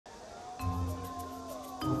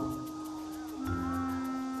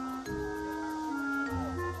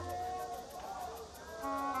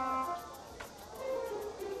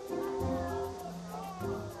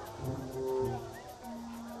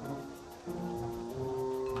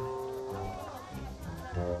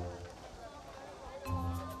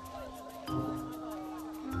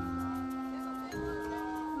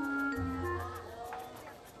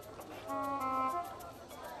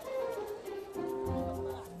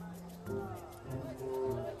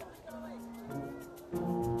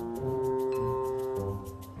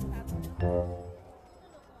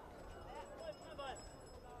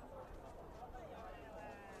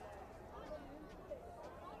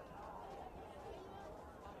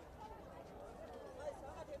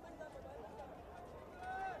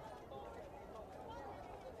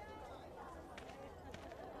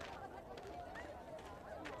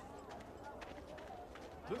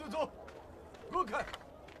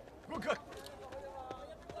滚开！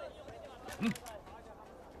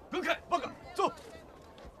滚开！八嘎，走！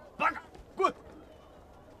八嘎，滚！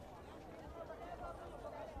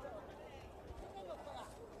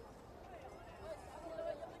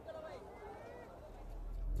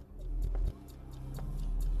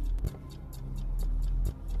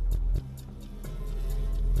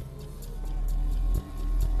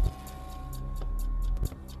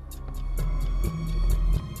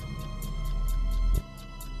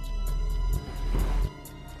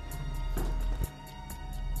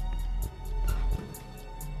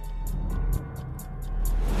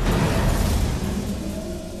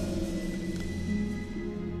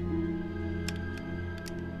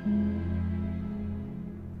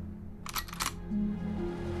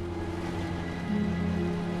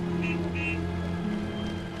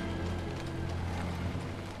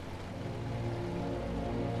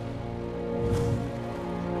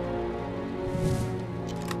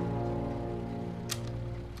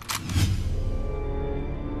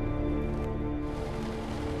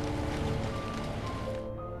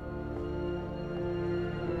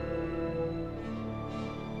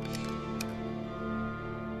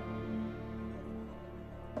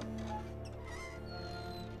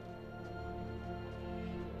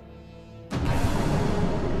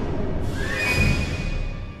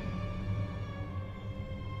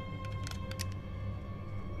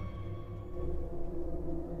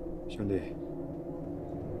 兄弟，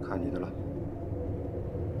看你的了。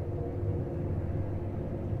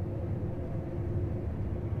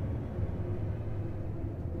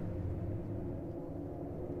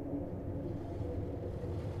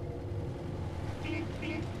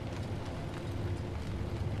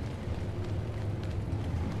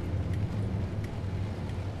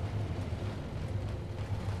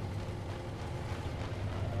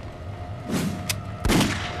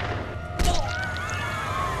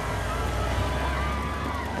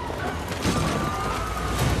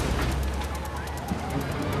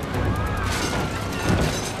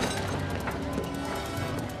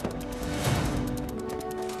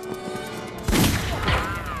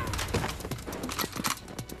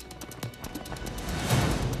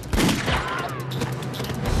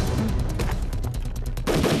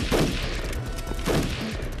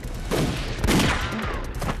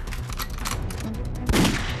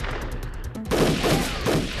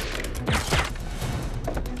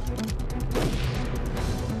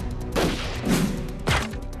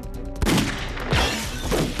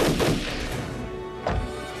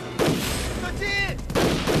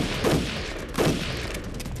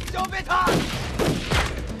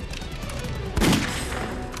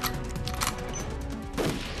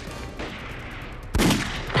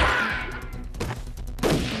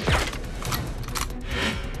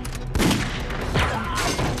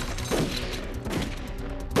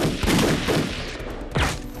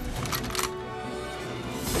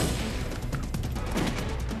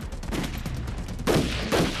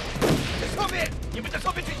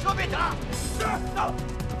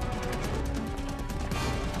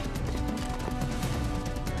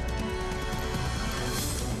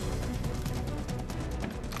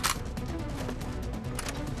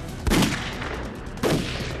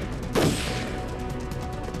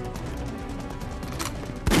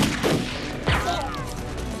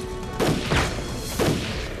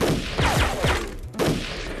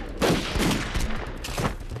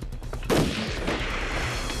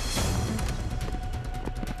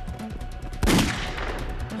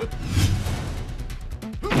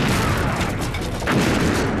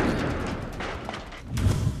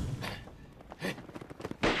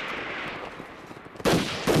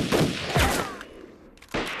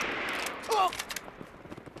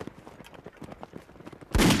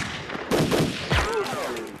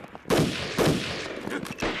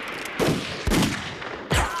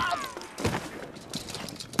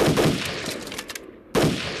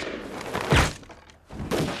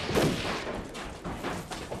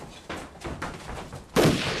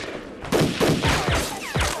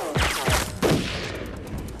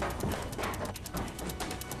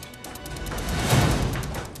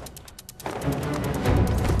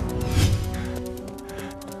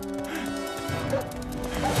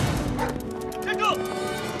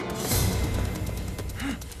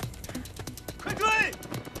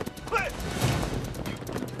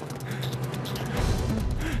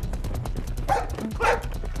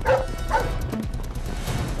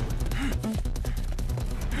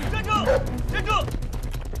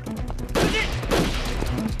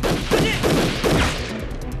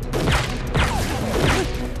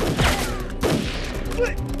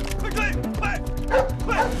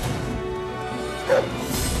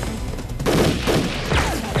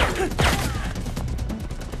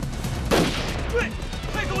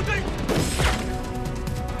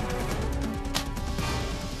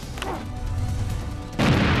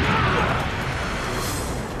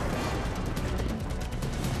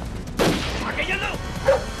打开烟路，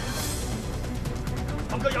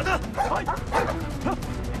放个咬的，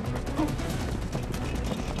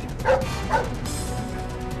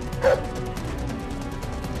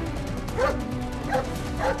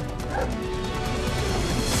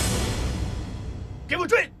给我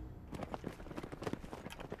追！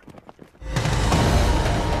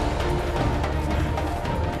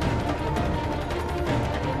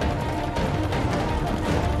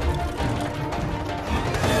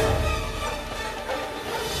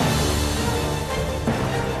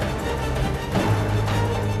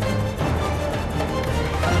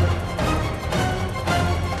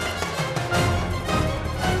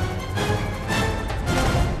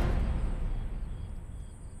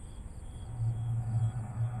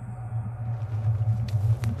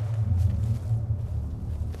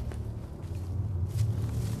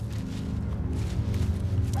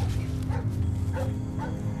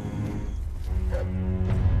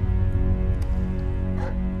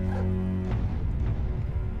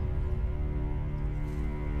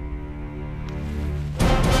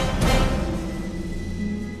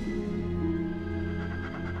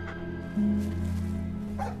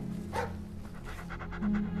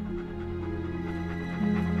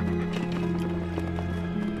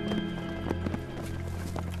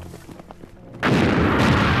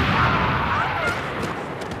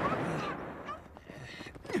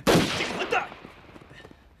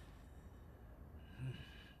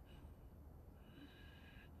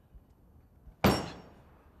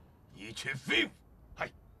 一群废物，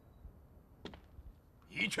係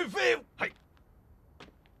一群废物，係。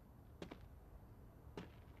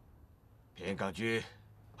田港局，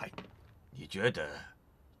係，你觉得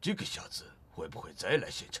这个小子会不会再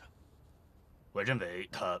来现场？我认为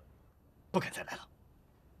他不敢再来了，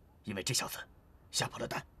因为这小子吓破了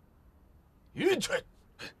胆。愚蠢！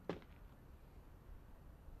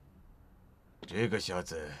这个小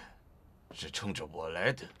子是冲着我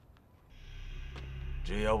来的。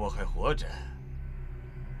 只要我还活着，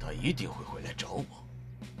他一定会回来找我。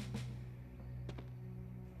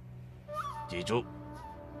记住，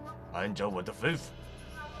按照我的吩咐，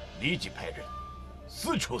立即派人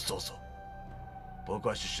四处搜索，不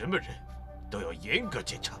管是什么人，都要严格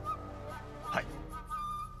检查。嗨，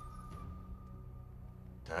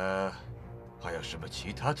他还有什么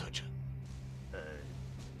其他特征？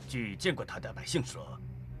据见过他的百姓说，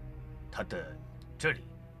他的这里。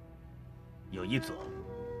 有一撮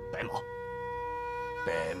白毛，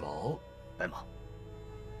白毛，白毛，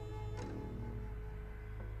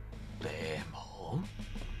白毛。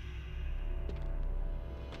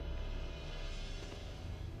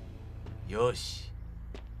よし，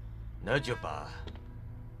那就把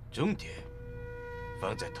重点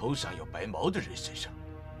放在头上有白毛的人身上。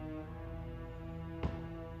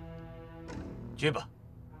去吧。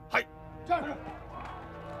嗨，站住！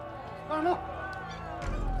干什么？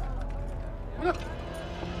 回来！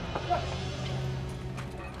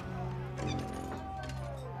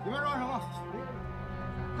你们嚷什么？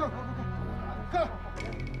快！看！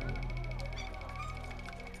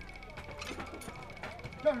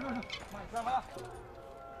站！干嘛？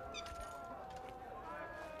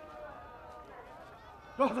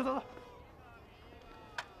走！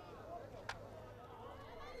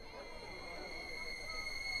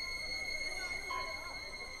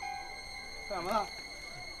干嘛？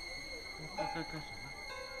 干什么？站住！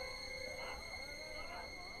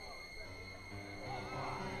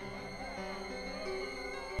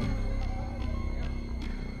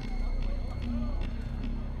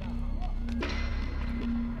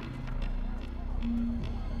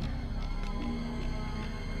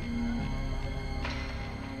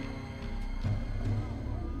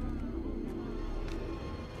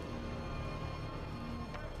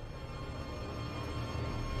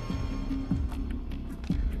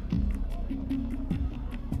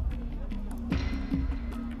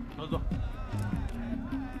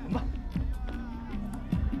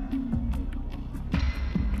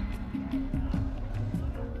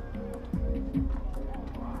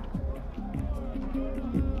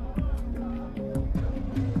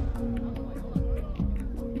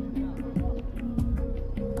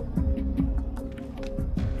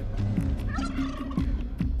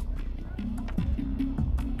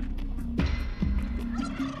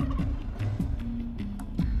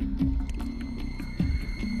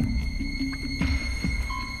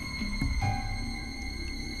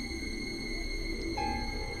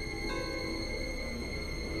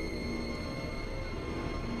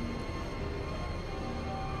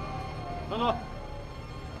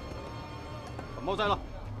把帽摘了。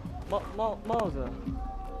帽子。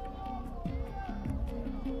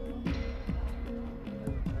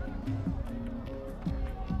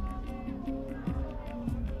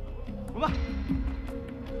们吧。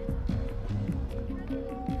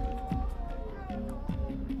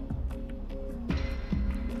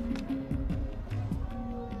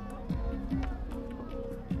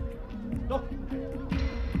走，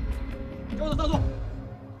跟我走，上路。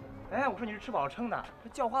哎，我说你是吃饱了撑的，这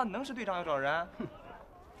叫花能是队长要找人？哼，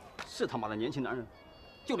是他妈的年轻男人，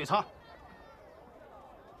就得插。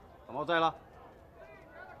大毛在了。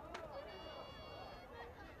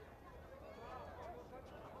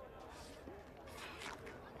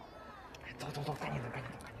 走，赶紧走，赶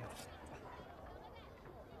紧走。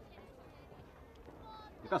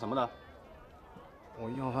你干什么的？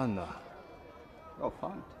我要饭的。要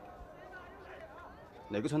饭的？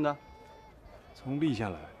哪个村的？从蓟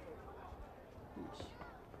县来。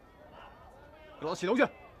给老子洗头去！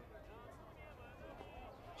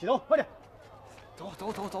洗头，快点！走，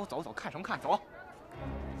看什么看？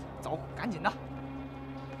走，赶紧的。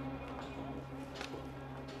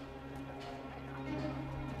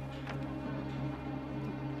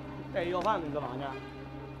 带要饭的你干嘛呢？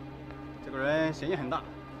这个人嫌疑很大，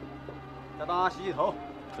叫他洗洗头，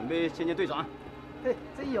准备见见队长。嘿，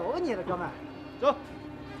这有你的，哥们儿。走。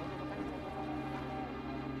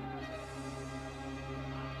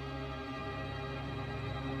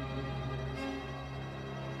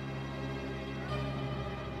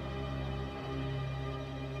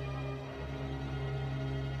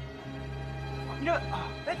你这，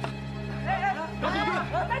哎，站住！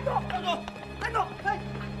哎！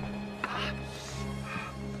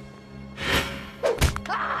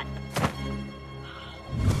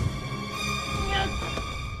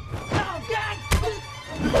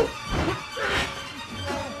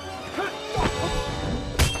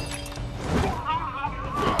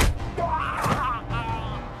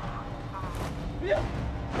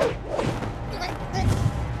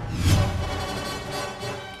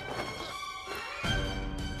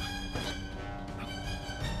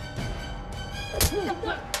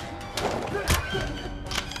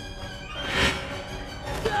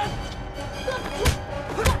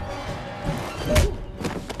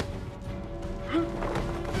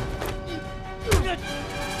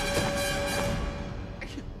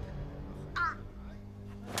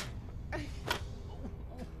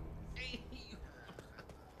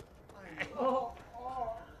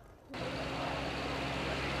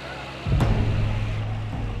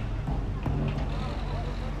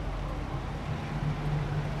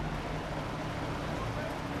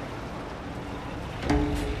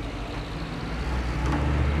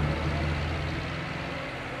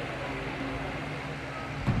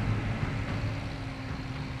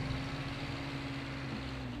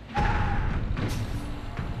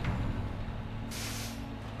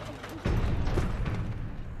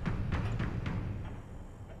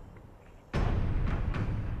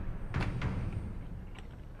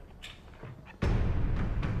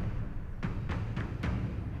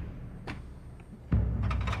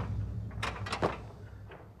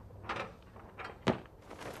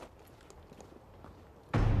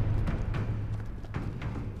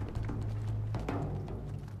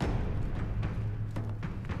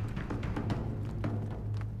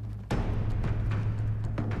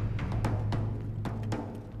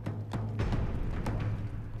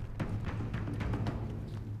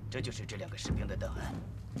 这就是这2个士兵的档案。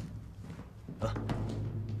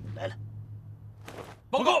来了。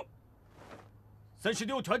报告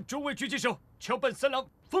，36团中尉狙击手桥本三郎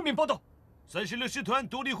奉命报道，36师团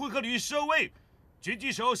独立混合旅10尉狙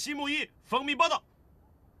击手西木一奉命报道。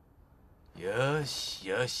よ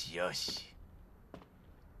し。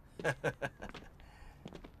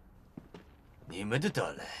你们的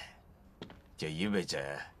到来，就意味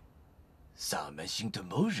着萨满星的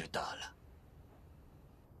末日到了。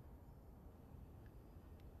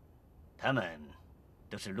 他们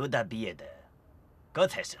都是鲁大毕业的高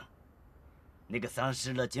材生，那个丧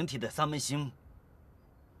失了警惕的丧门星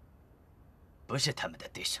不是他们的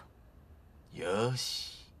对手。よ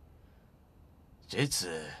し，这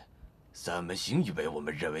次丧门星以为我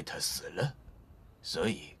们认为他死了，所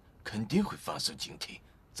以肯定会放松警惕，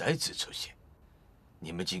再次出现。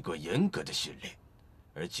你们经过严格的训练，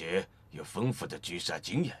而且有丰富的狙杀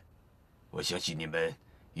经验，我相信你们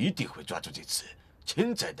一定会抓住这次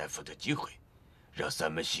千载难逢的机会，让三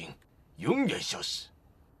门星永远消失。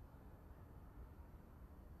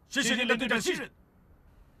谢谢您的队长信任。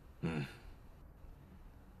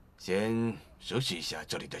先熟悉一下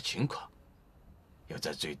这里的情况，要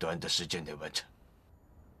在最短的时间内完成。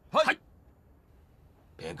嗨。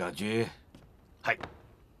边港局，嗨，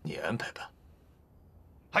你安排吧。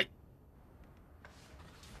嗨，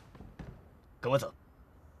跟我走。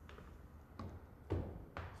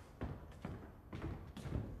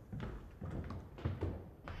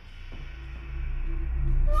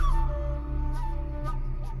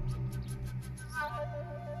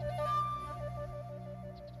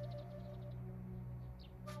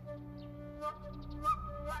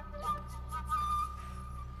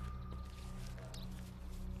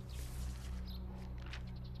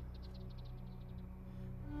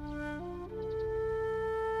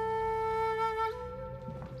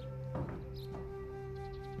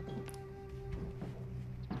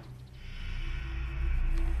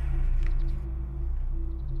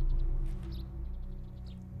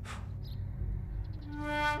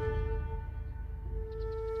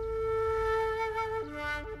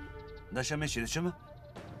那上面写的什么？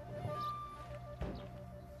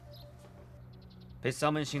被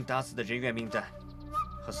丧门星打死的人员名单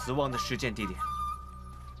和死亡的时间地点。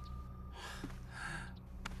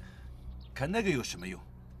看那个有什么用？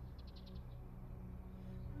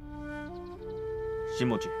石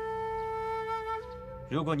木君，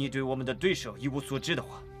如果你对我们的对手一无所知的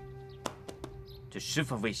话，这十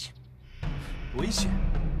分危险。危险！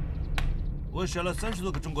我杀了30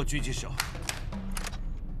多个中国狙击手。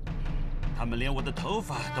 他们连我的头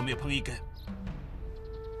发都没有碰一根，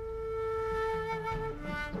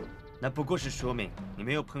那不过是说明你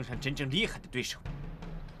没有碰上真正厉害的对手。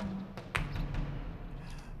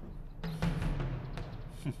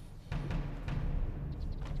哼！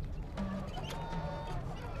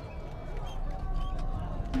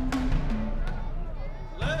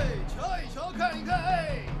来，瞧一瞧，看一看，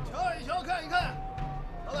哎，瞧一瞧，看一看，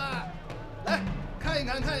老板，来看一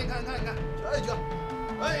看，看一看，看一看，瞧一瞧。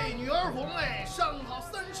 哎，女儿红哎，上好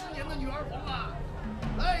30年的女儿红啊！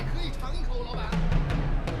来，可以尝一口，老板。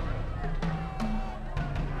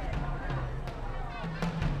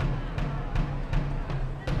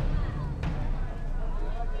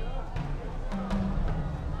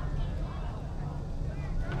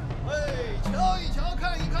哎，瞧一瞧，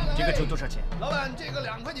看一看。这个酒多少钱？老板，这个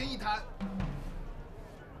2块钱一坛。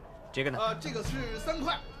这个呢？这个是3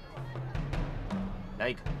块。 来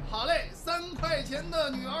一个。好嘞，3块钱的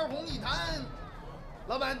女儿红一坛，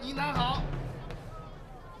老板你拿好，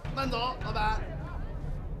慢走，老板。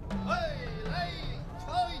哎，来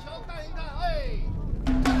瞧一瞧，看一看，哎，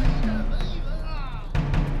站一站，闻一闻啊，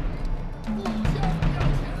不香不要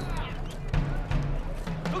钱啊。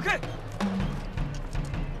OK。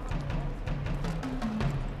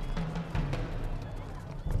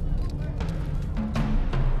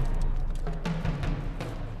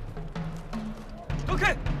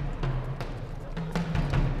 OK。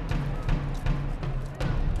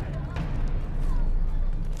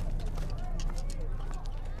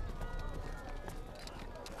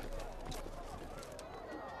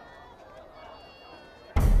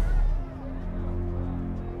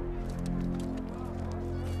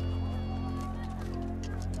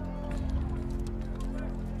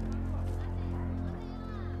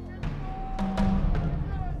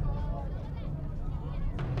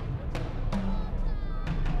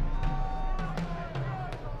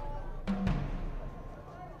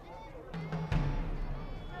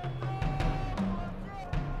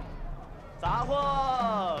杂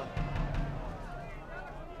货。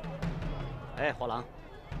哎，火狼，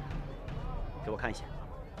给我看一下。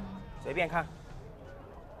随便看。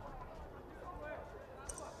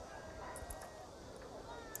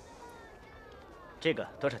这个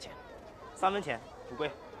多少钱？3分钱，不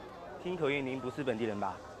贵。听口音您不是本地人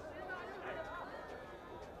吧？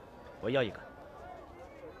我要一个。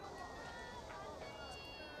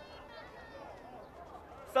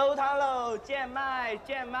 收摊喽，贱卖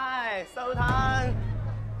贱卖，收摊！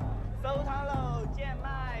收摊喽，贱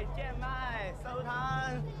卖贱卖，收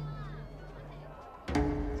摊！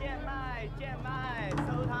贱卖贱卖，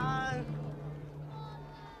收摊！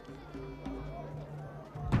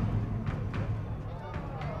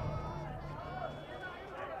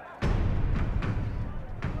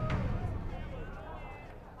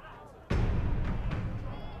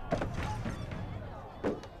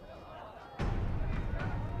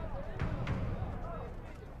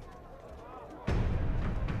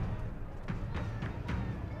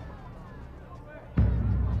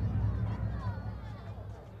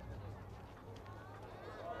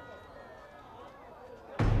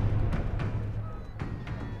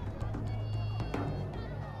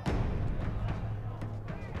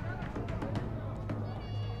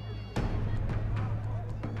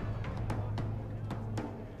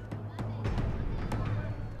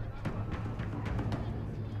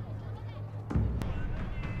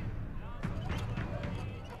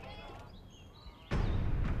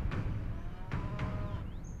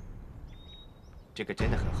这个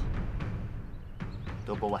真的很好，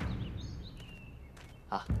多过万。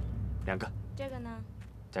啊，2个。这个呢？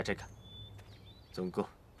在这个，总共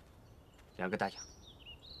2个大洋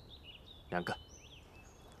，2个。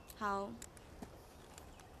好。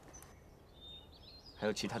还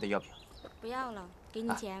有其他的要不要？不要了，给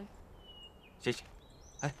你钱。谢谢。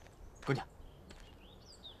哎，姑娘，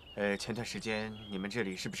前段时间你们这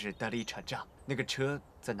里是不是打了一场仗？那个车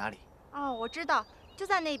在哪里？哦，我知道，就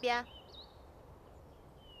在那边。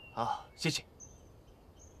哦，谢谢。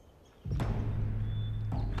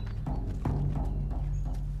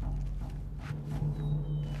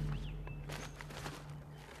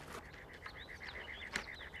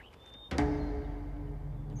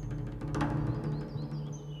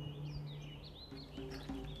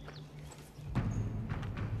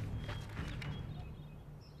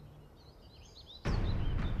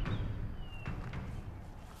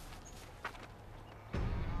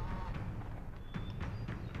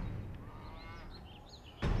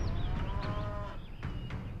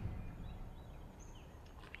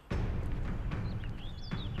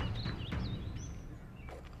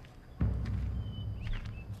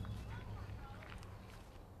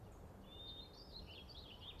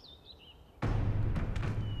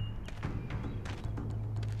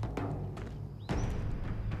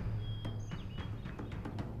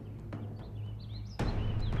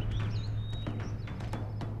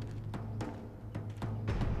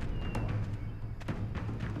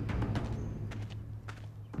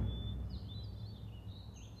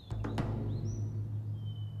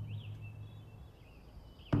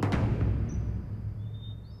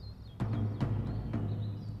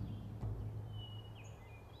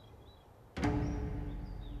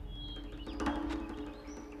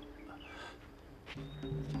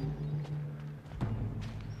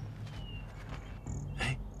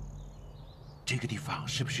这个地方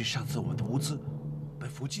是不是上次我的物资被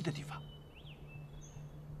伏击的地方？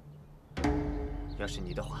要是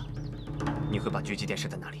你的话，你会把狙击点设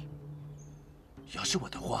在哪里？要是我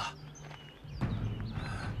的话，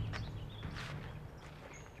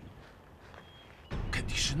肯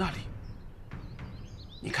定是那里。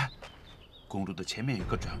你看，公路的前面有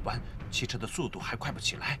个转弯，汽车的速度还快不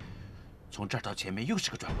起来。从这儿到前面又是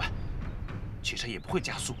个转弯，汽车也不会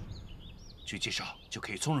加速，狙击手就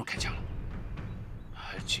可以从容开枪了。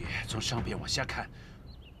而且从上边往下看，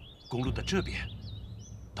公路的这边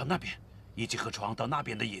到那边，以及河床到那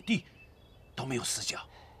边的野地，都没有死角。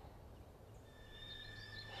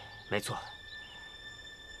没错，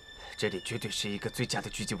这里绝对是一个最佳的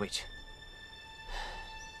狙击位置。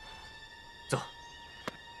走，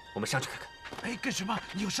我们上去看看。哎，干什么？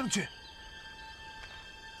你要上去？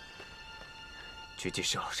狙击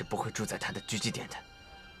手是不会住在他的狙击点的，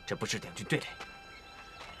这不是两军对垒。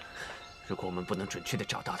如果我们不能准确地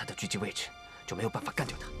找到他的狙击位置，就没有办法干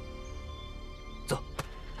掉他。走。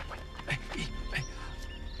哎。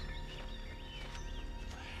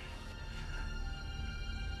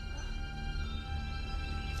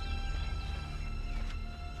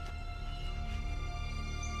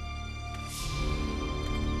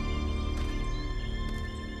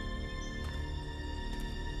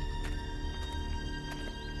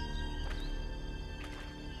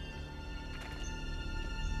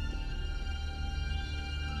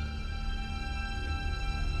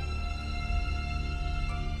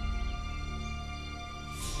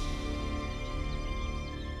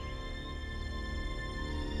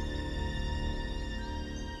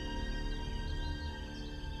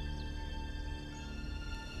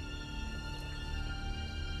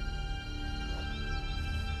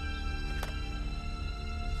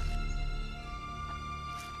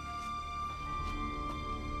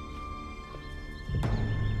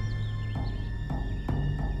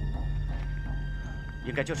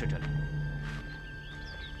应该就是这里。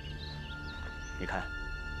你看，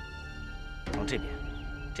从这边，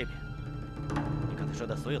你刚才说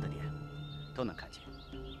的所有的点都能看见。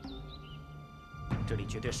这里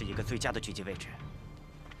绝对是一个最佳的狙击位置。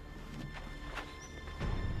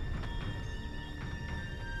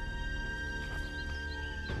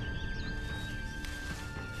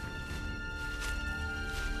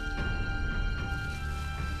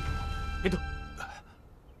别动！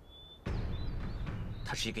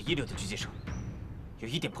他是一个一流的狙击手，有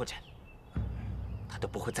一点破绽，他都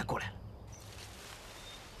不会再过来了。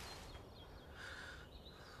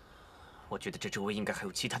我觉得这周围应该还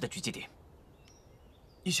有其他的狙击点。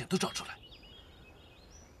你想都找出来？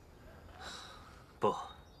不，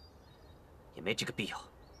也没这个必要。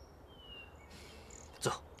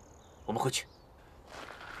走，我们回去。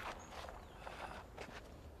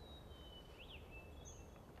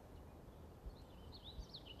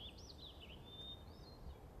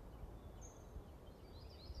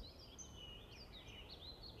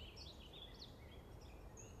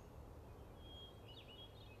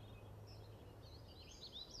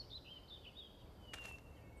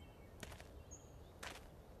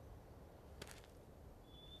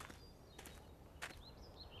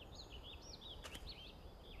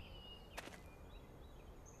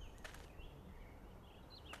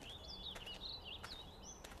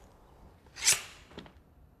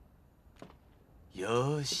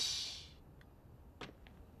可惜，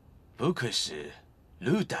不愧是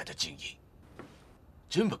陆大的精英，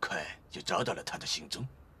这么快就找到了他的行踪，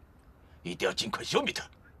一定要尽快消灭他。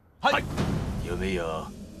嗨，有没有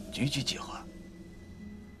狙击计划？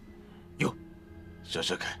有，说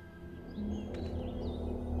说看。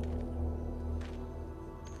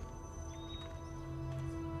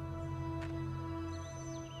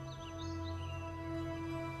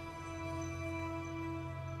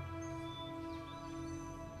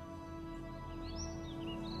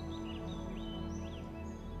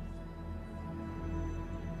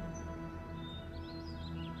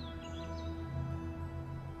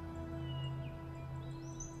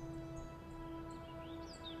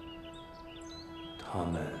他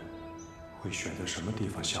们会选择什么地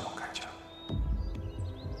方向我开枪？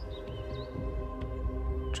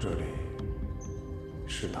这里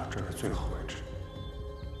是打这儿的最好位置。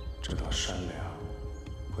这道山梁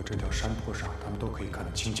和这条山坡上，他们都可以看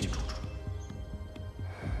得清清楚楚。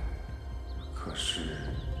可是，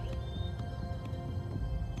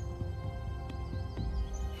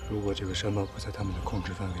如果这个山脉不在他们的控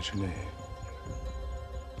制范围之内，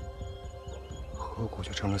河谷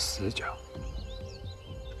就成了死角。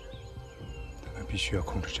他们必须要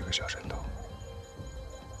控制这个小山头。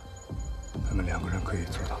他们2个人可以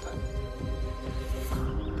做到的。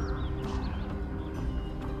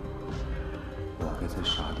我该在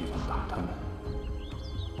啥地方打他们？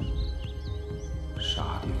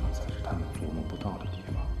啥地方才是他们琢磨不到的地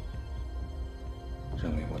方？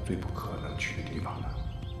认为我最不可能去的地方呢？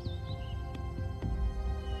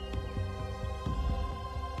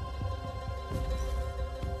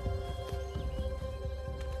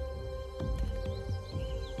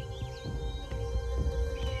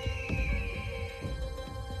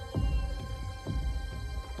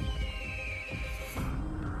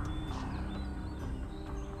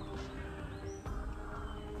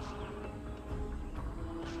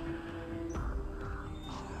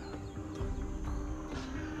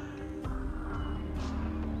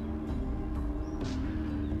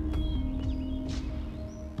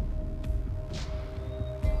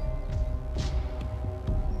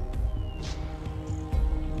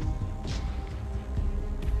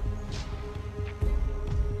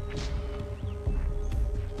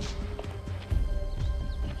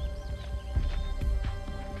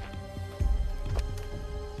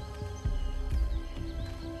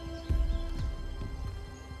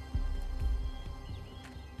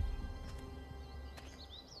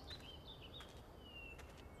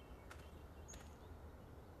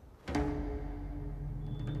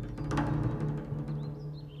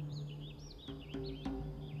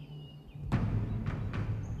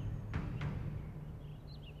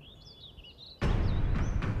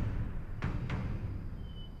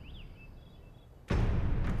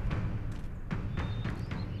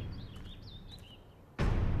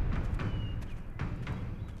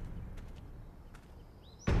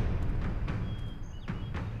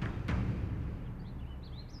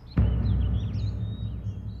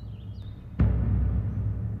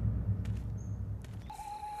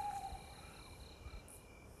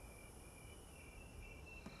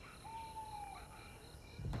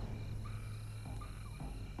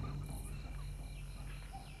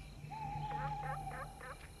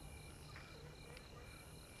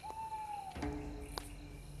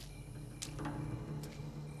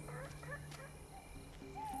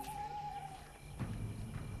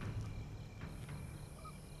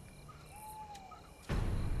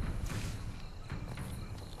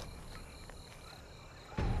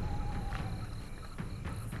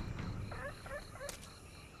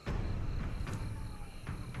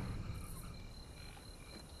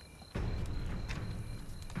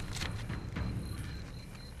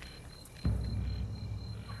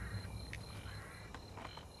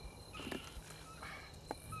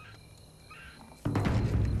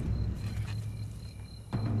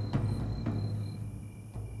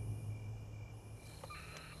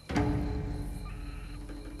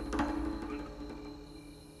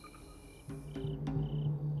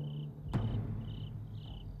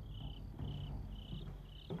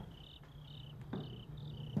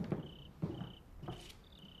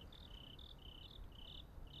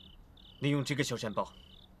利用这个小山包，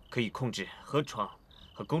可以控制河床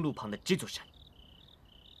和公路旁的这座山。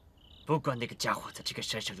不管那个家伙在这个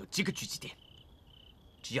山上有几个狙击点，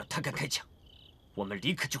只要他敢开枪，我们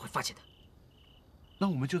立刻就会发现他。那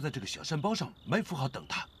我们就在这个小山包上埋伏好等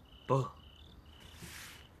他。不，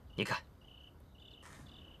你看，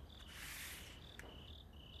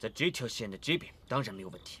在这条线的这边当然没有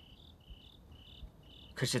问题，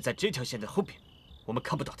可是在这条线的后边，我们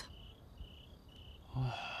看不到他。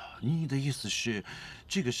你的意思是，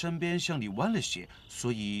这个山边向里弯了些，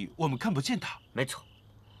所以我们看不见他。没错，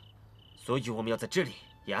所以我们要在这里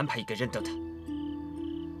也安排一个人等他。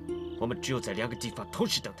我们只有在2个地方同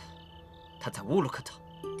时等他，他才无路可逃。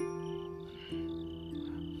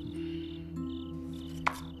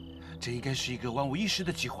这应该是一个万无一失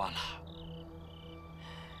的计划了。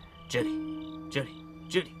这里，这里，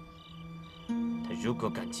这里。他如果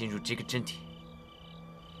敢进入这个阵地，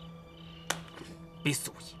必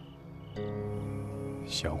死无疑。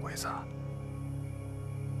小鬼子，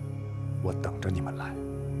我等着你们来。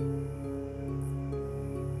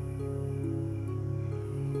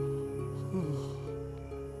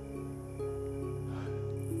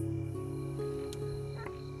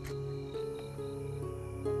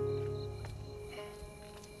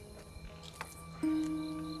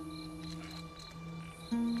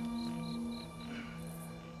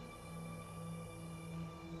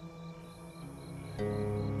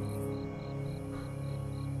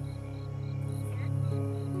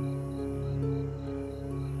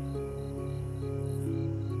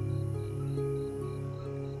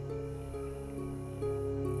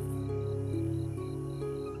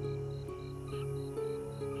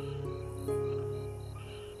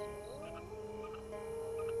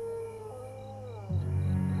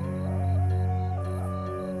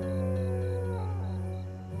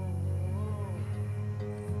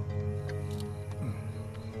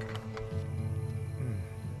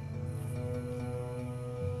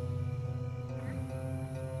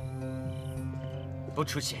不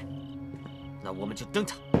出现，那我们就等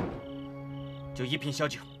他。就1瓶小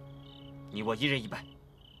酒，你我1人1半。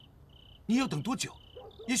你要等多久？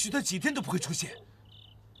也许他几天都不会出现。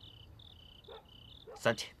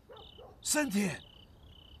3天。3天？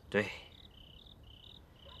对。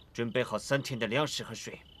准备好3天的粮食和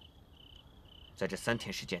水。在这3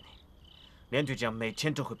天时间内，连队长每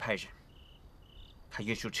天都会派人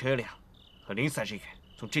运输车辆和零散人员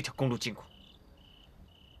从这条公路经过。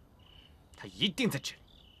他一定在这里。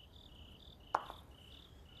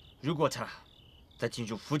如果他在进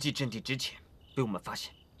入伏击阵地之前被我们发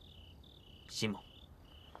现，西蒙，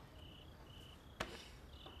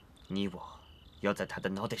你我要在他的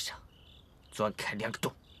脑袋上钻开2个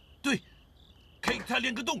洞。对，开他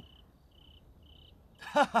2个洞。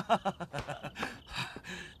哈哈哈哈哈！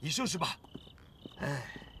你收拾吧。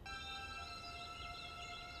哎。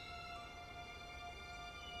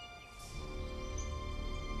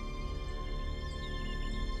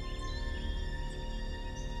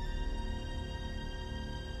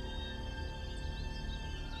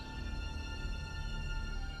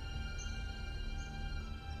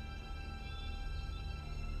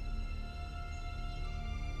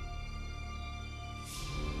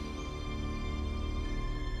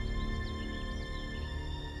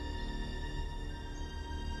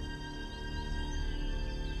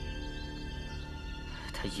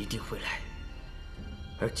他一定会来，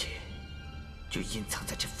而且就隐藏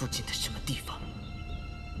在这附近的什么地方。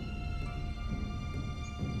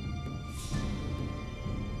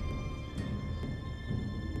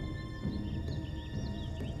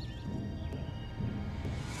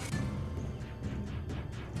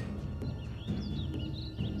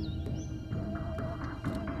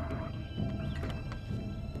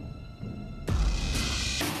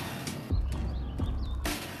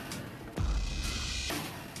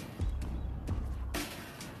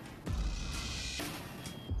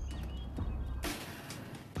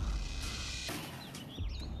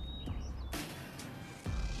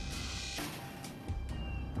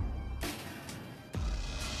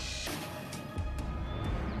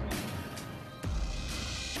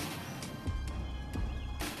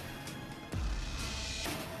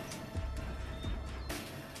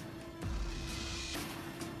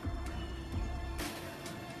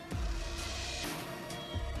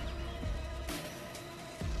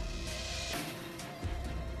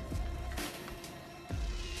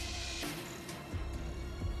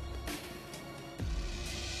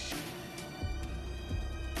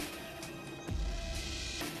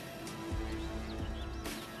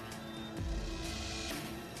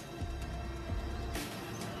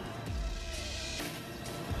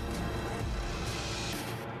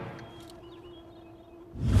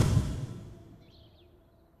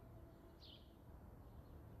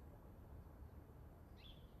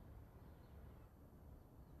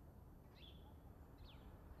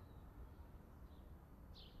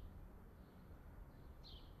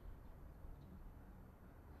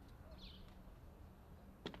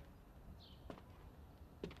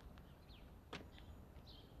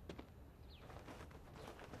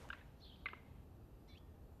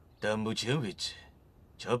到目前为止，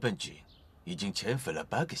桥本军已经潜伏了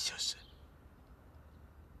8个小时。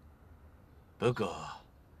不过，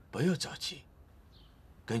不要着急。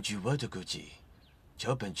根据我的估计，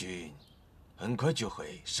桥本君很快就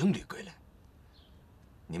会胜利归来。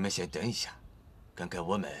你们先等一下，看看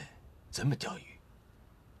我们怎么钓鱼。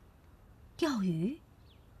钓鱼？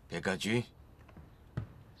别抗拒。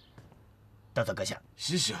大佐阁下，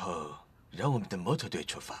是时候让我们的摩托队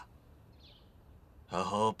出发，好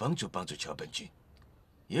好帮助桥本君，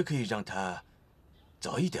也可以让他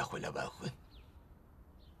早一点回来完婚。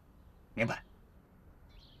明白。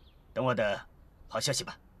等我的好消息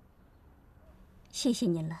吧。谢谢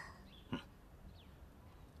您了。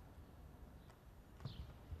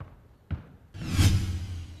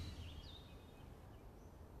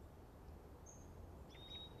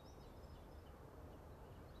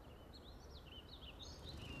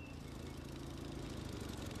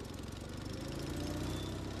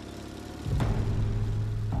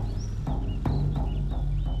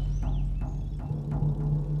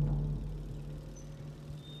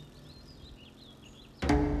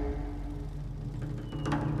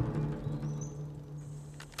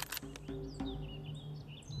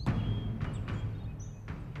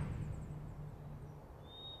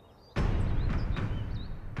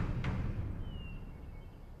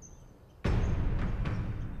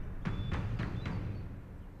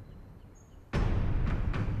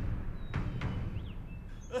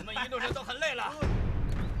我们一路上都很累了，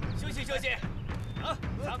休息休息，啊，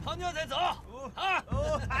撒泡尿再走，啊！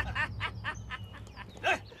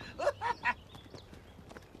来。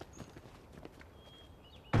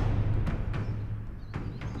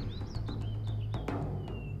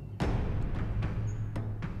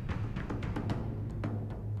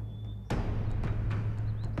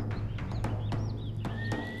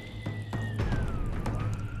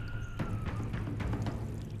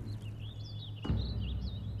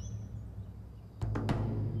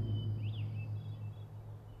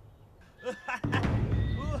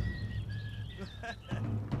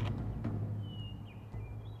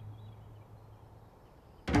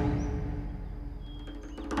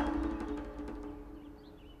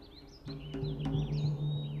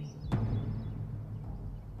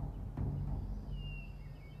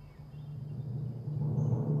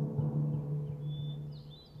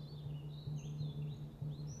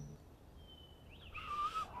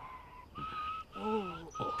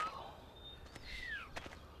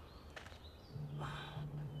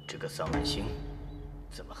这个桑文星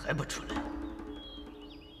怎么还不出来？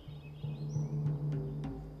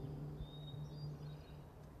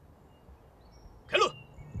开路！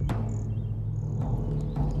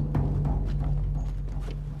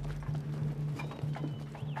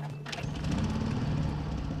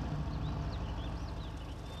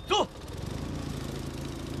走！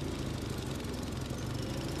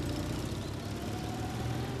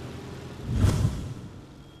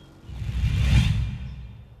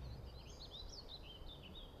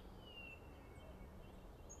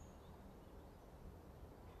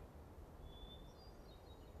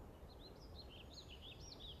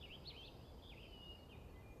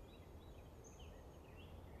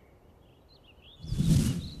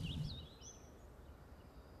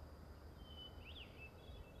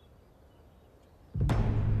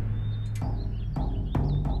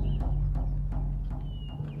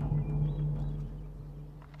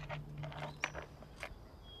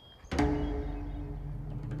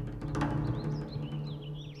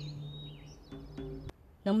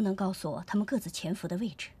能不能告诉我他们各自潜伏的位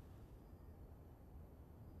置？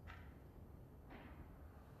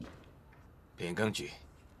边刚局，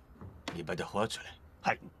你把它画出来。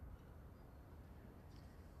嗨。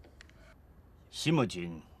西木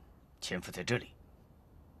军潜伏在这里，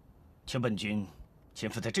桥本军潜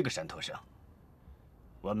伏在这个山头上。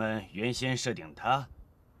我们原先设定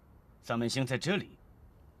桑文星在这里，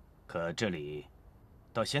可这里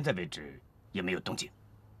到现在为止也没有动静。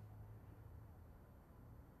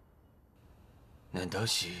难道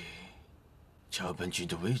是桥本君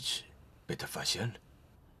的位置被他发现了？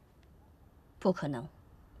不可能，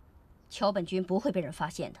桥本君不会被人发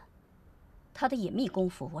现的，他的隐秘功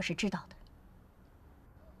夫我是知道的。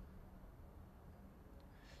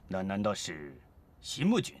那难道是西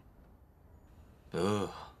木军？不，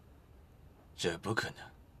这不可能。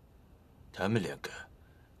他们2个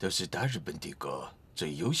都是大日本帝国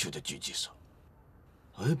最优秀的狙击手，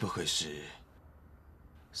会不会是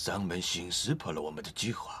桑文星识破了我们的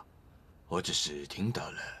计划，或者是听到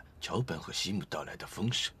了桥本和西木到来的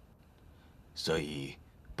风声，所以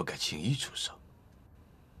不敢轻易出手，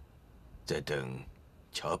再等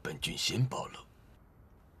桥本君先暴露？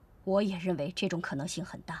我也认为这种可能性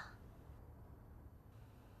很大。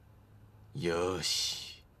有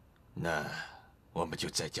戏，那我们就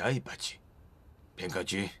再加一把劲。偏康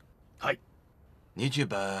君，嗨，你去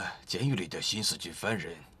把监狱里的新四军犯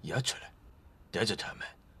人押出来，带着他们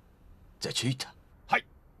再去一趟。嗨。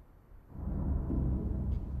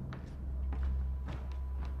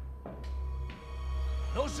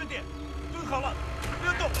老实点，蹲好了，不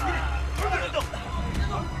要动，不要动。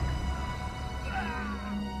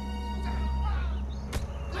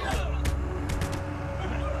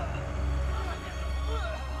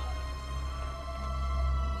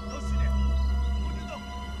老实点，不准动，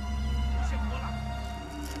不许活了，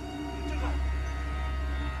站好。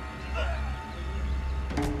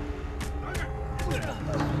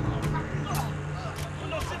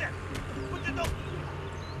老实点，不准动，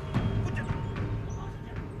不准。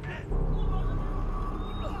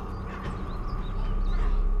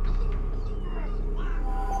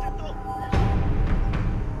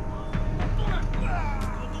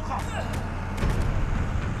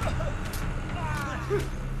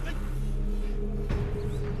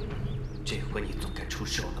这回你总该出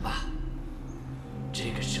手了吧？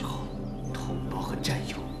这个时候，同胞和战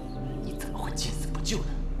友，你怎么会见死不救呢？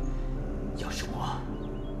要是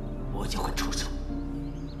我就会出手。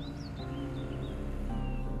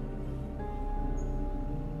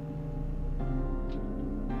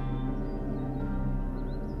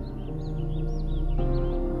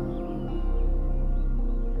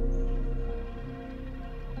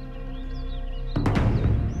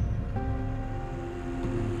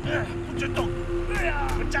不准动！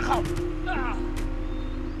站好！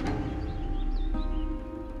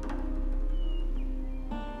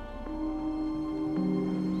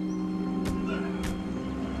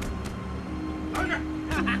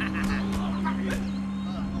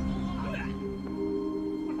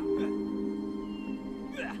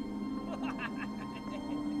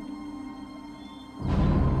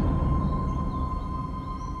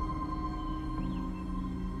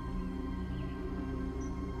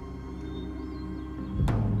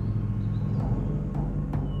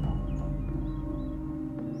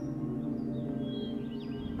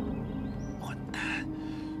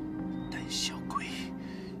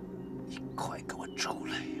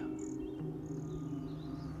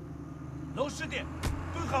老实点，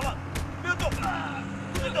蹲好了，不要动，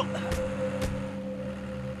不准动。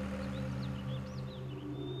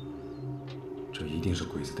这一定是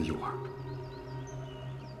鬼子的诱饵。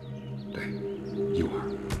对，诱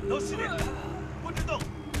饵。老实点，不准动，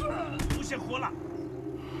不许活了。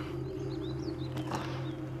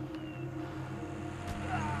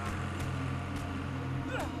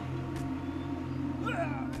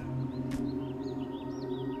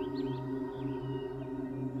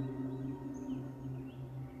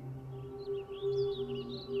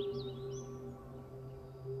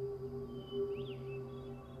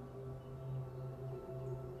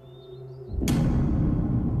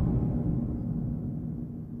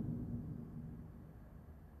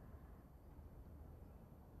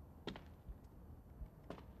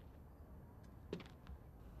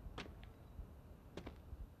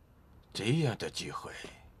这样的机会，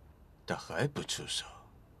他还不出手，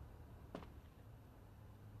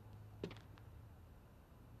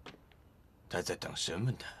他在等什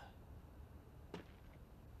么呢？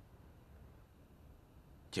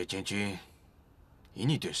解将军，以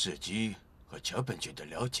你对射击和桥本君的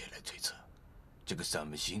了解来推测，这个萨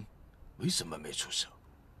门星为什么没出手？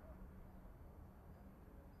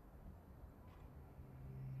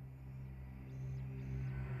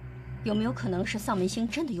有没有可能是丧门星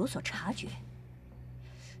真的有所察觉？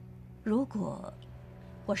如果，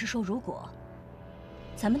我是说如果，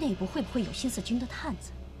咱们内部会不会有新四军的探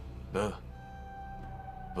子？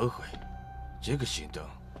不会，这个行动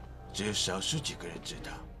只有少数几个人知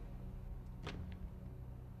道，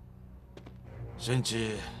甚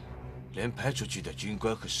至连派出去的军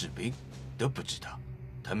官和士兵都不知道，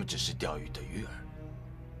他们只是钓鱼的鱼饵。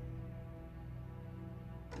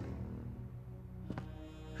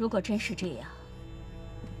如果真是这样，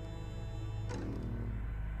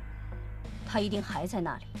他一定还在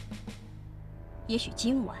那里。也许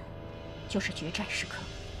今晚就是决战时刻。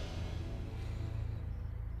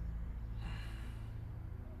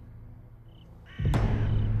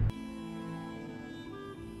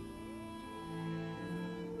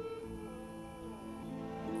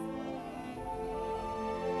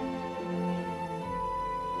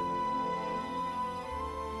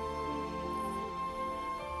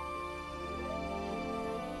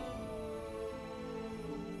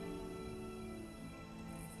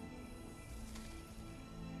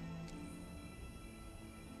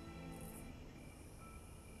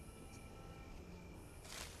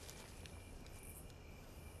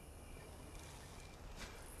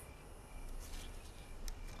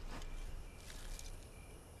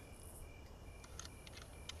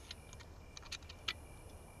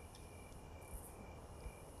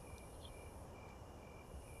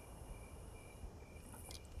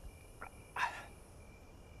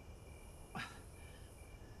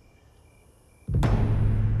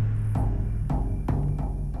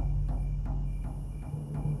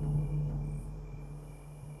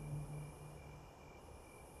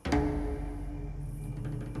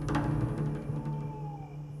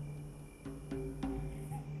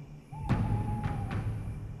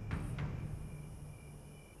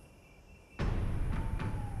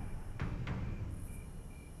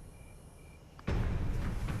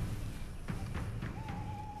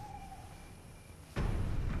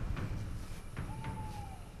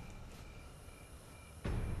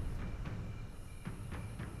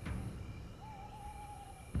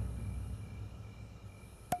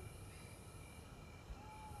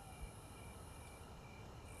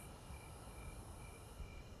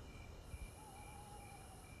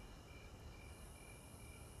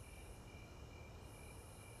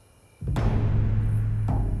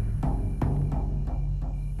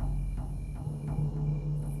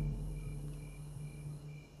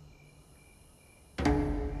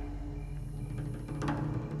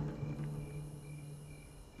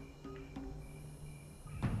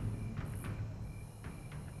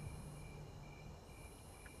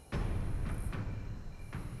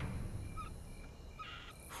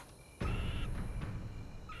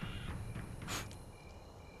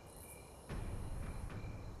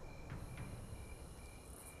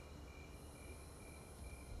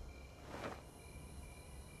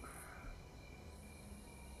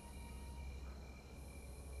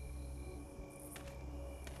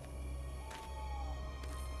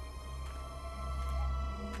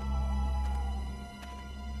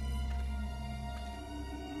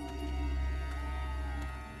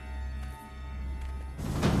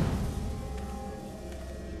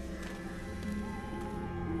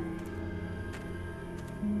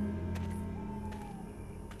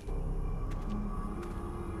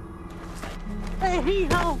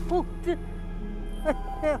呀，我这，哎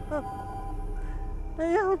呀，哎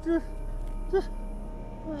呀，这，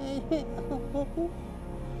哎呀，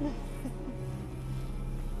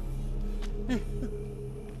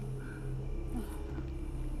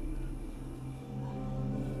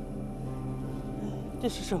这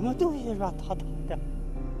是什么东西软塌塌的？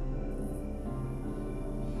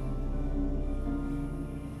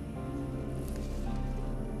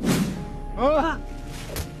啊！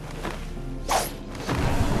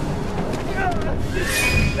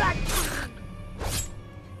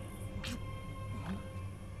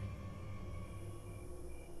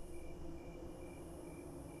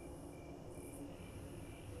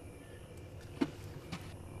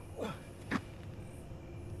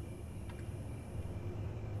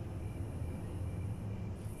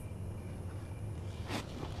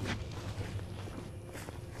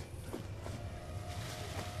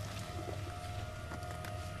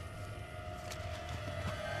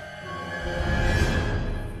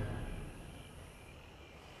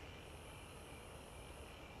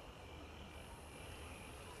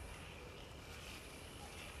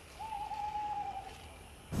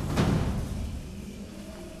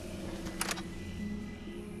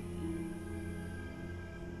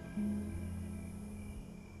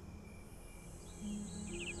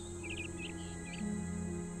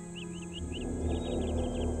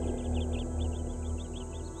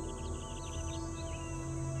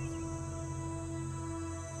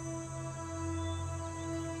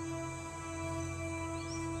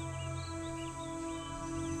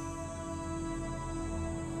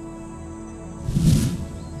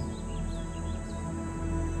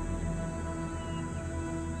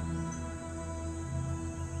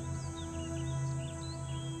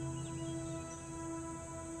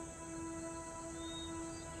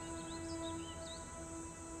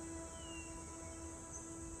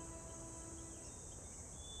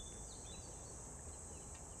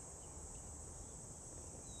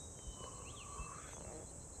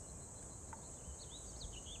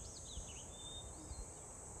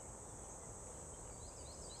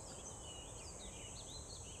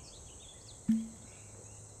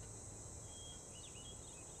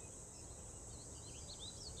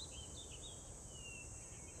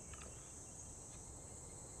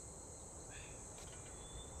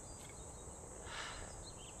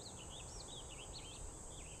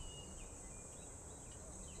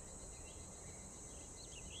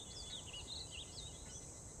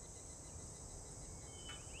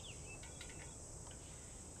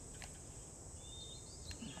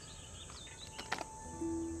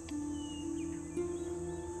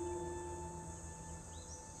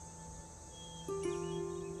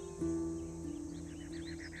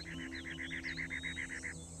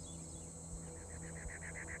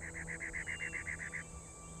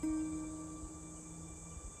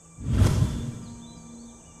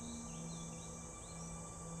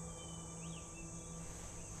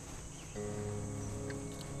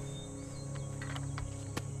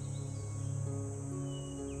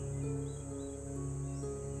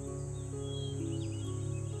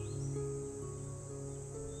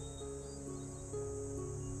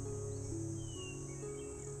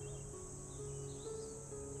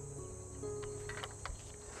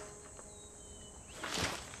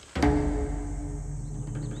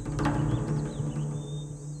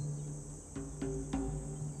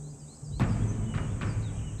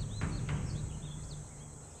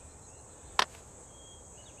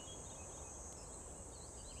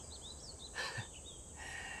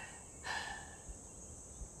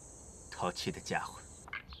淘气的家伙！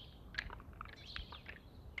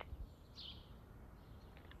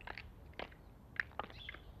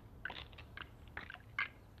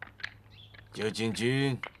九进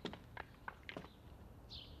军，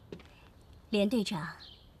连队长，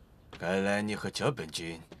看来你和桥本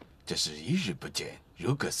君这是一日不见，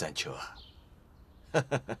如隔三秋啊！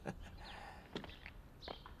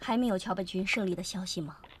还没有桥本君胜利的消息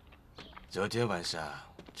吗？昨天晚上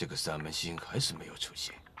这个三门星还是没有出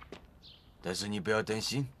现。 但是你不要担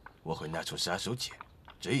心，我会拿出杀手锏。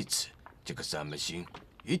这一次，这个三门星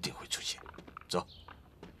一定会出现。走。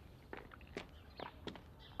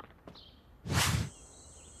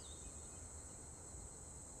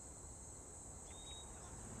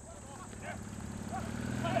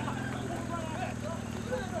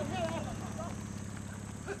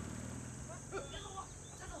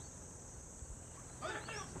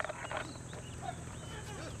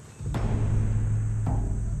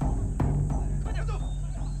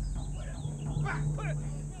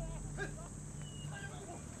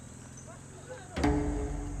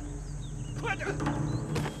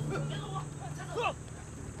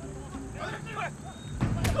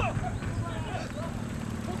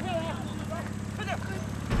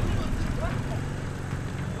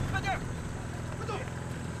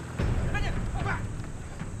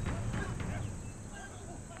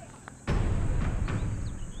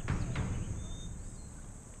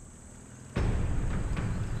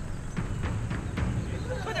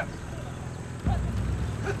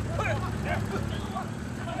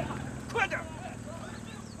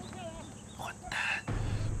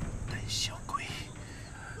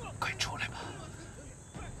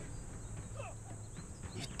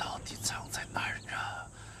哪儿啊？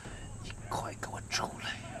你快给我出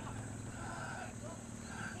来！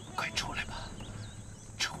快出来吧，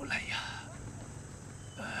出来呀！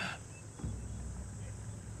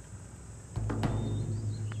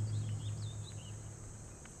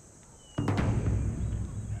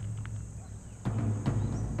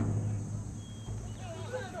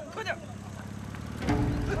快点！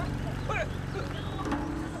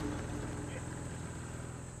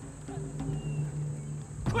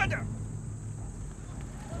快点！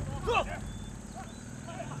坐！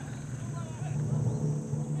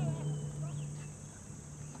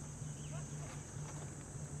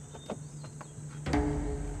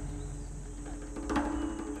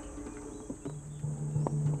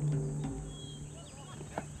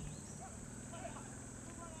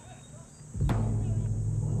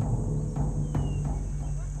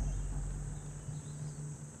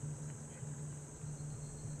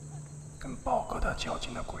跟豹哥他较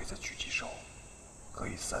劲的鬼子狙击手，可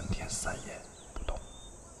以3天3夜不动。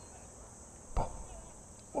不，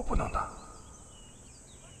我不能打，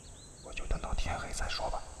我就等到天黑再说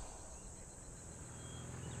吧。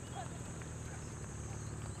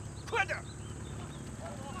快点！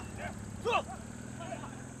坐！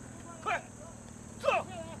快坐！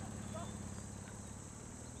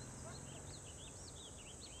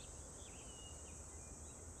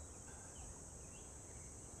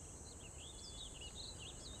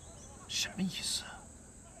什么意思？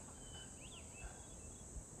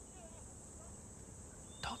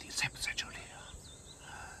到底在不在这里啊？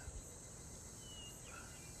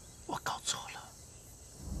我搞错了。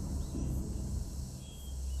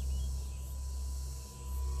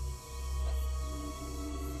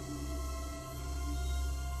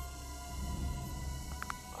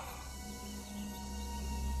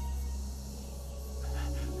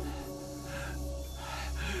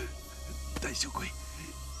胆小鬼！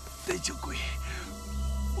胆小鬼！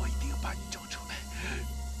我一定要把你找出来！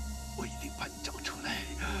我一定把你找出来！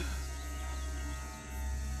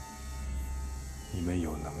你们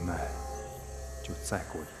有能耐，就再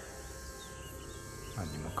过1年。那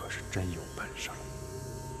你们可是真有本事了。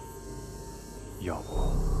要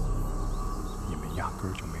不，你们压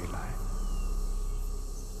根儿就没来。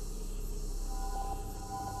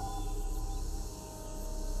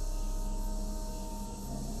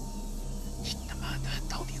你他妈的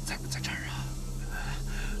到底在不在这儿啊？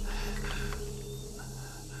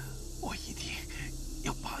我一定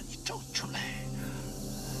要把你找出来！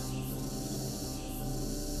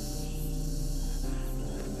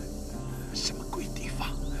什么鬼地方？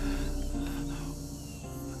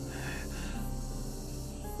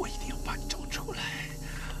我一定要把你找出来！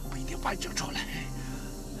我一定要把你找出来！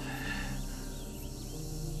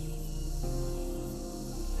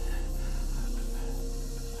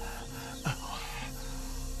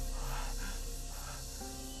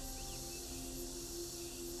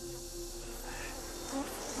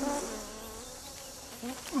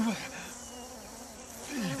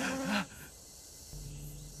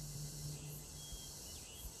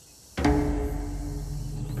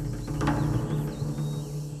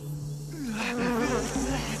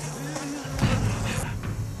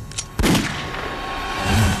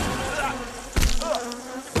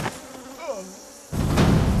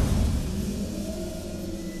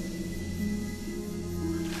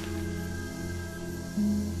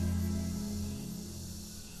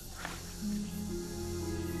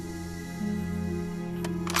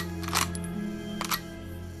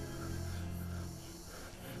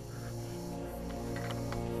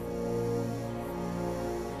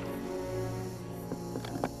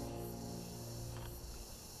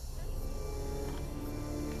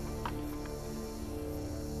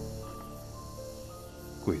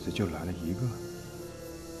鬼子就来了1个，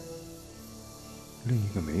另一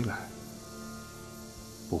个没来。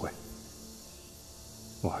不会，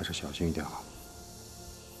我还是小心一点好。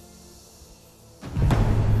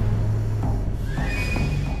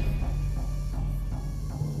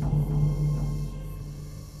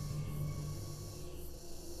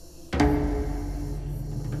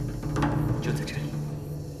就在这里，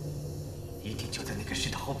一定就在那个石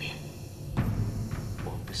头后边。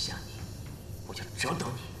我不想你，我要找到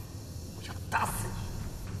你，我要打死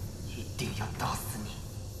你，一定要打死你！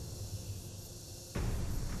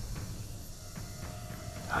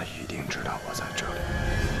他一定知道我在这里。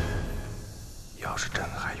要是真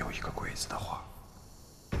还有一个鬼子的话，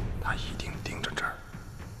他一定盯着这儿。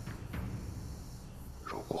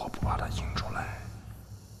如果不把他引出来，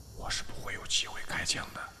我是不会有机会开枪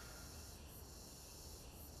的。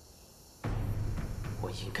我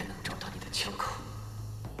应该能找到你的枪口，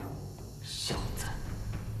小子，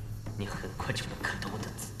你很快就能看到我的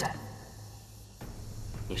子弹。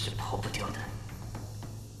你是跑不掉的。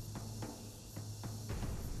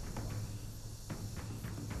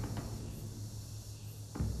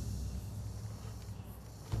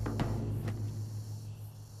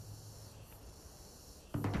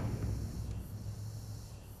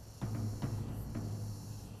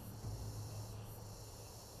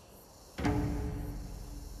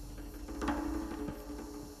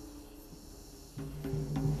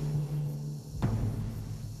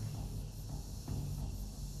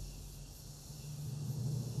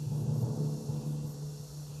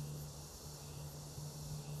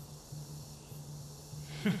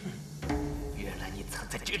原来你藏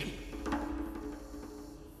在这里。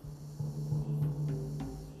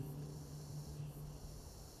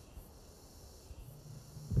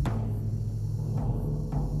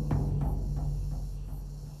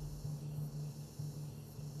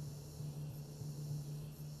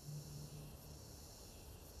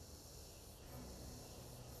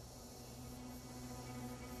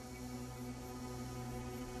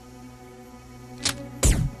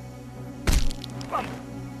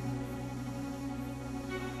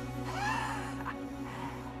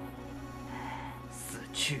死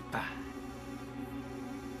去吧！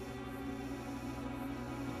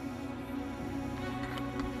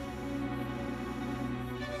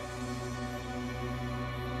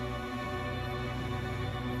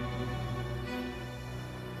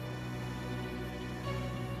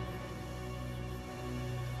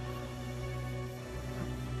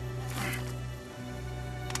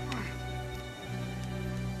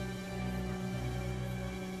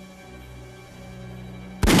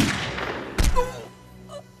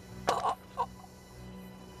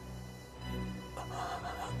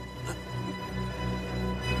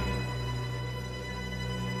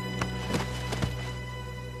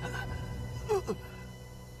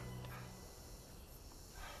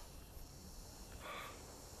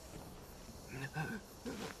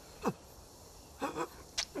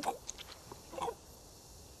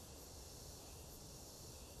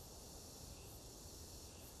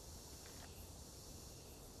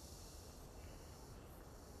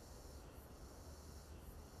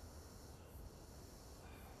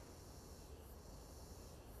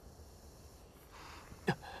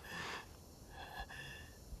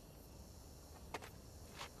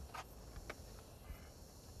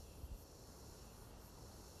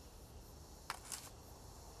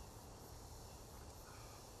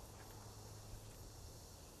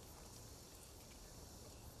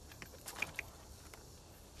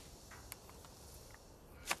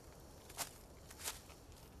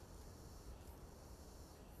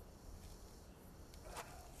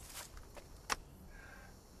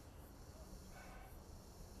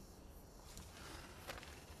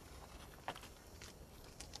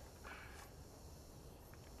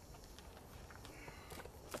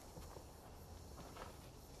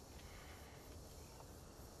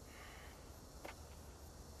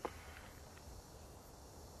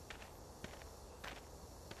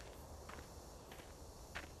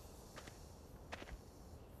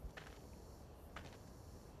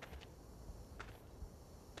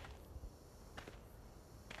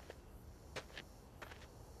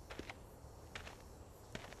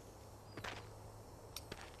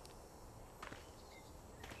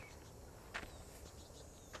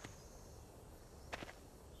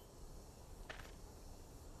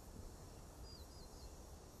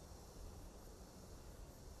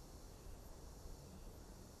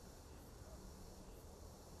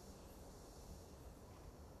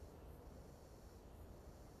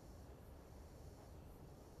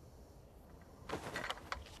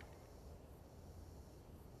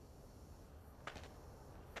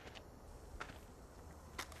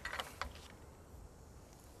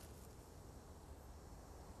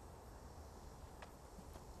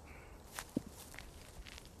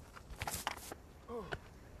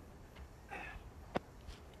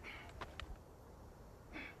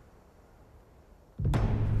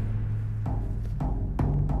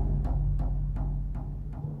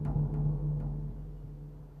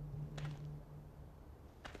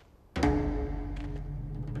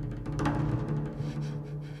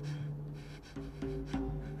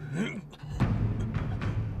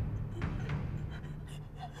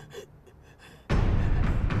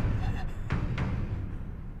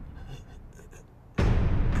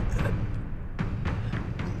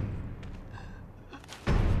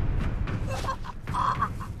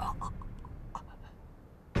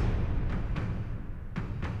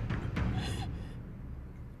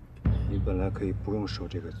本来可以不用受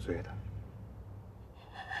这个罪的，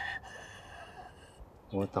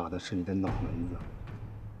我打的是你的脑门子，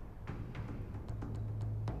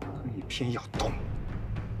可你偏要动。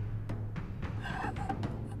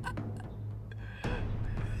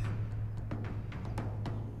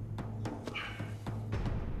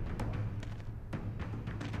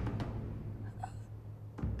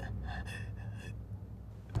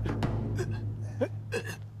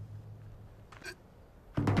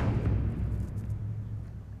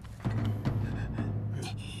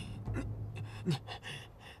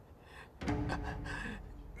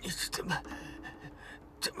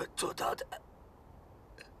做到的。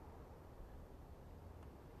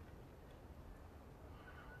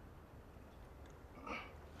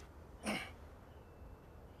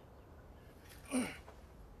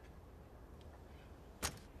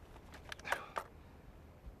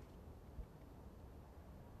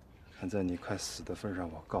看在你快死的份上，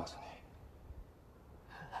我告诉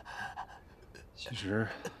你，其实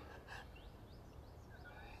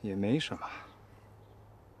也没什么，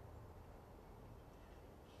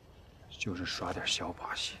就是耍点小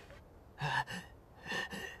把戏。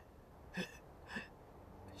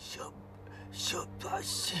小把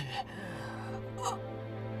戏。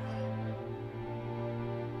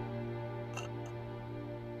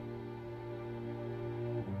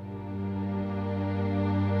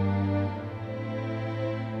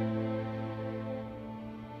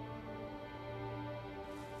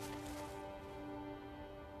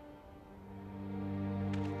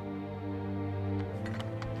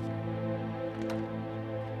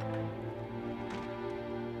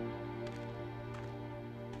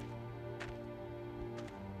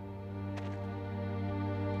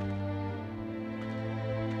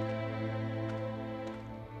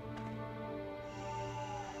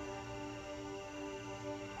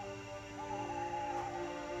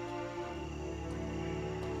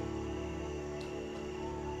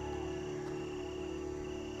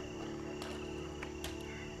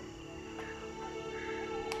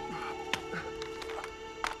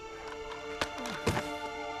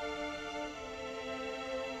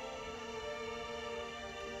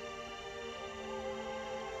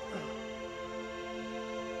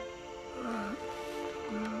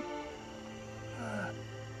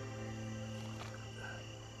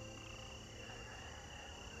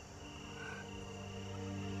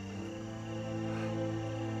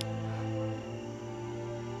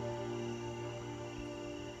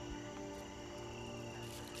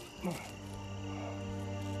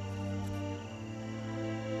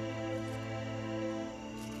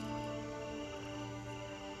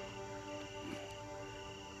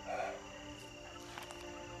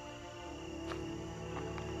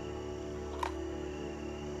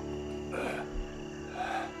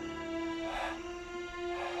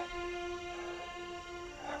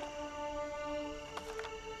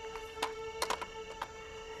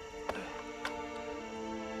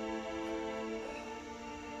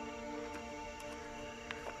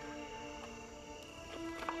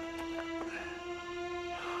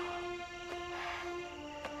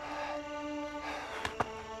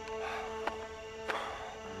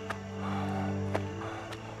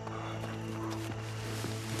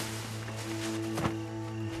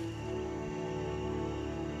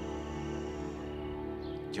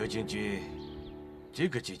九将军，这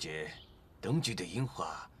个季节冬季的樱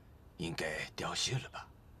花应该凋谢了吧？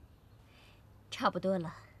差不多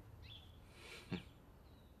了。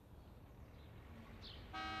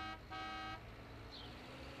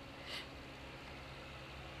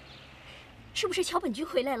是不是桥本君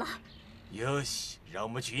回来了？哟西，让我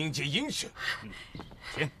们去迎接英生。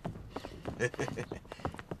请。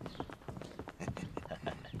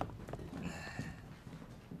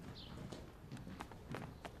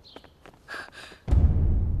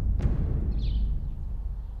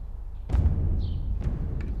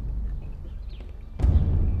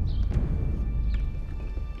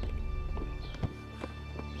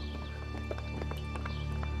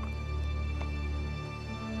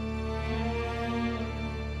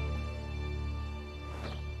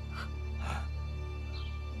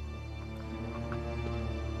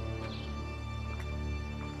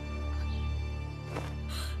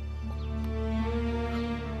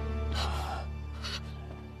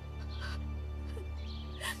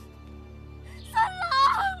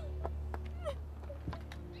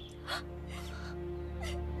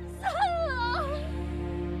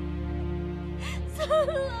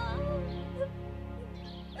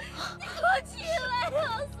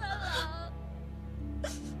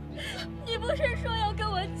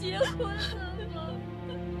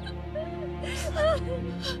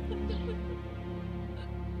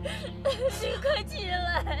你快起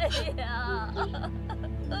来呀！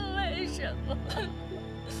为什么？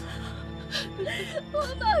我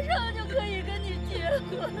马上就可以跟你结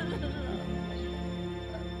婚了。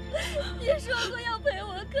你说过要陪我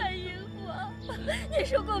看樱花，你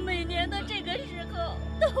说过每年的这个时候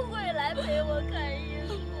都会来陪我看樱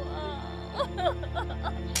花。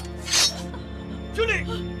经理。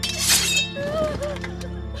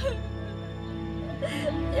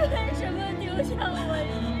你为什么丢下我一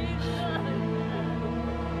个人？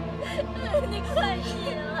你快起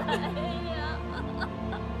来呀！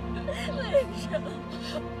为什么？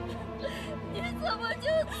你怎么就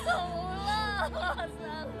送